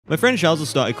My friend Charles has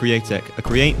started a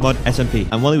Create Mod SMP,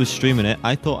 and while he was streaming it,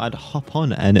 I thought I'd hop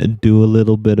on and do a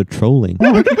little bit of trolling.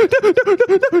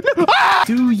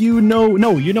 Do you know?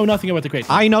 No, you know nothing about the Create.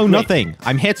 I know nothing.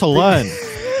 I'm here to learn.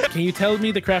 Can you tell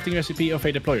me the crafting recipe of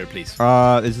a deployer, please?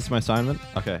 Is this my assignment?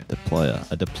 Okay.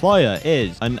 Deployer. A deployer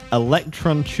is an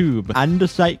electron tube,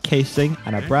 andesite casing,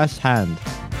 and a brass hand.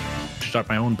 Start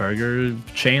my own burger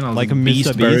chain. I'll like a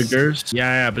Beast Mr. Beast? burgers.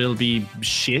 Yeah, but it'll be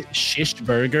shished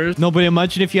burgers. No, but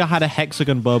imagine if you had a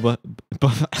hexagon boba.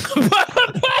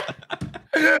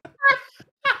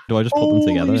 Do I just put them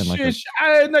together? In like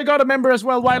And I got a member as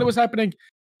well while it was happening.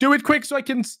 Do it quick so I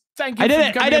can thank you. I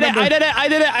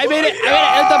made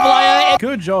it.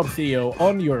 Good job, Theo,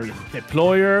 on your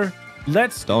deployer.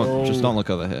 Let's go. Just don't look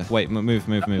over here. Wait, move.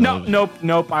 No,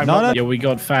 nope. I'm not. Yeah, we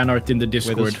got fan art in the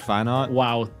Discord. Wait, there's fan art?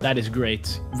 Wow, that is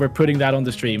great. We're putting that on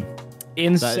the stream.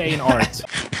 Insane art.